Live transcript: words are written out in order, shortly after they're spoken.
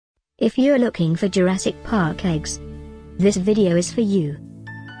If you're looking for Jurassic Park eggs, this video is for you.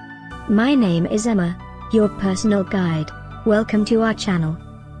 My name is Emma, your personal guide. Welcome to our channel.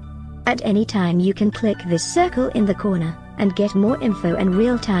 At any time you can click this circle in the corner, and get more info and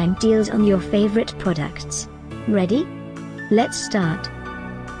real-time deals on your favorite products. Ready? Let's start.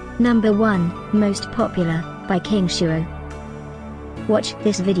 Number 1, Most Popular, by Kingzhuo. Watch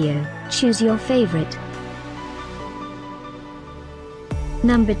this video, choose your favorite.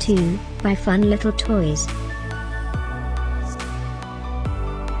 Number 2, by Fun Little Toys.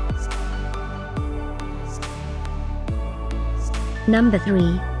 Number 3,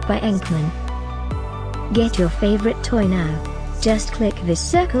 by Enkman. Get your favorite toy now. Just click this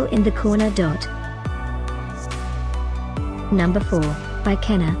circle in the corner dot. Number 4, by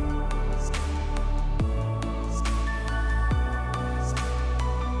Kenna.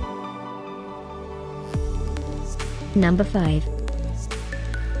 Number 5.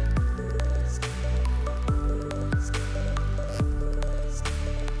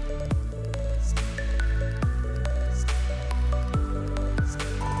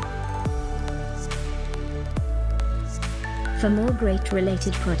 For more great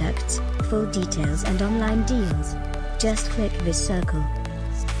related products, full details and online deals, just click this circle.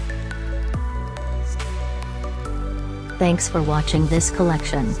 Thanks for watching this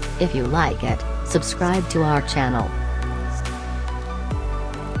collection. If you like it, subscribe to our channel.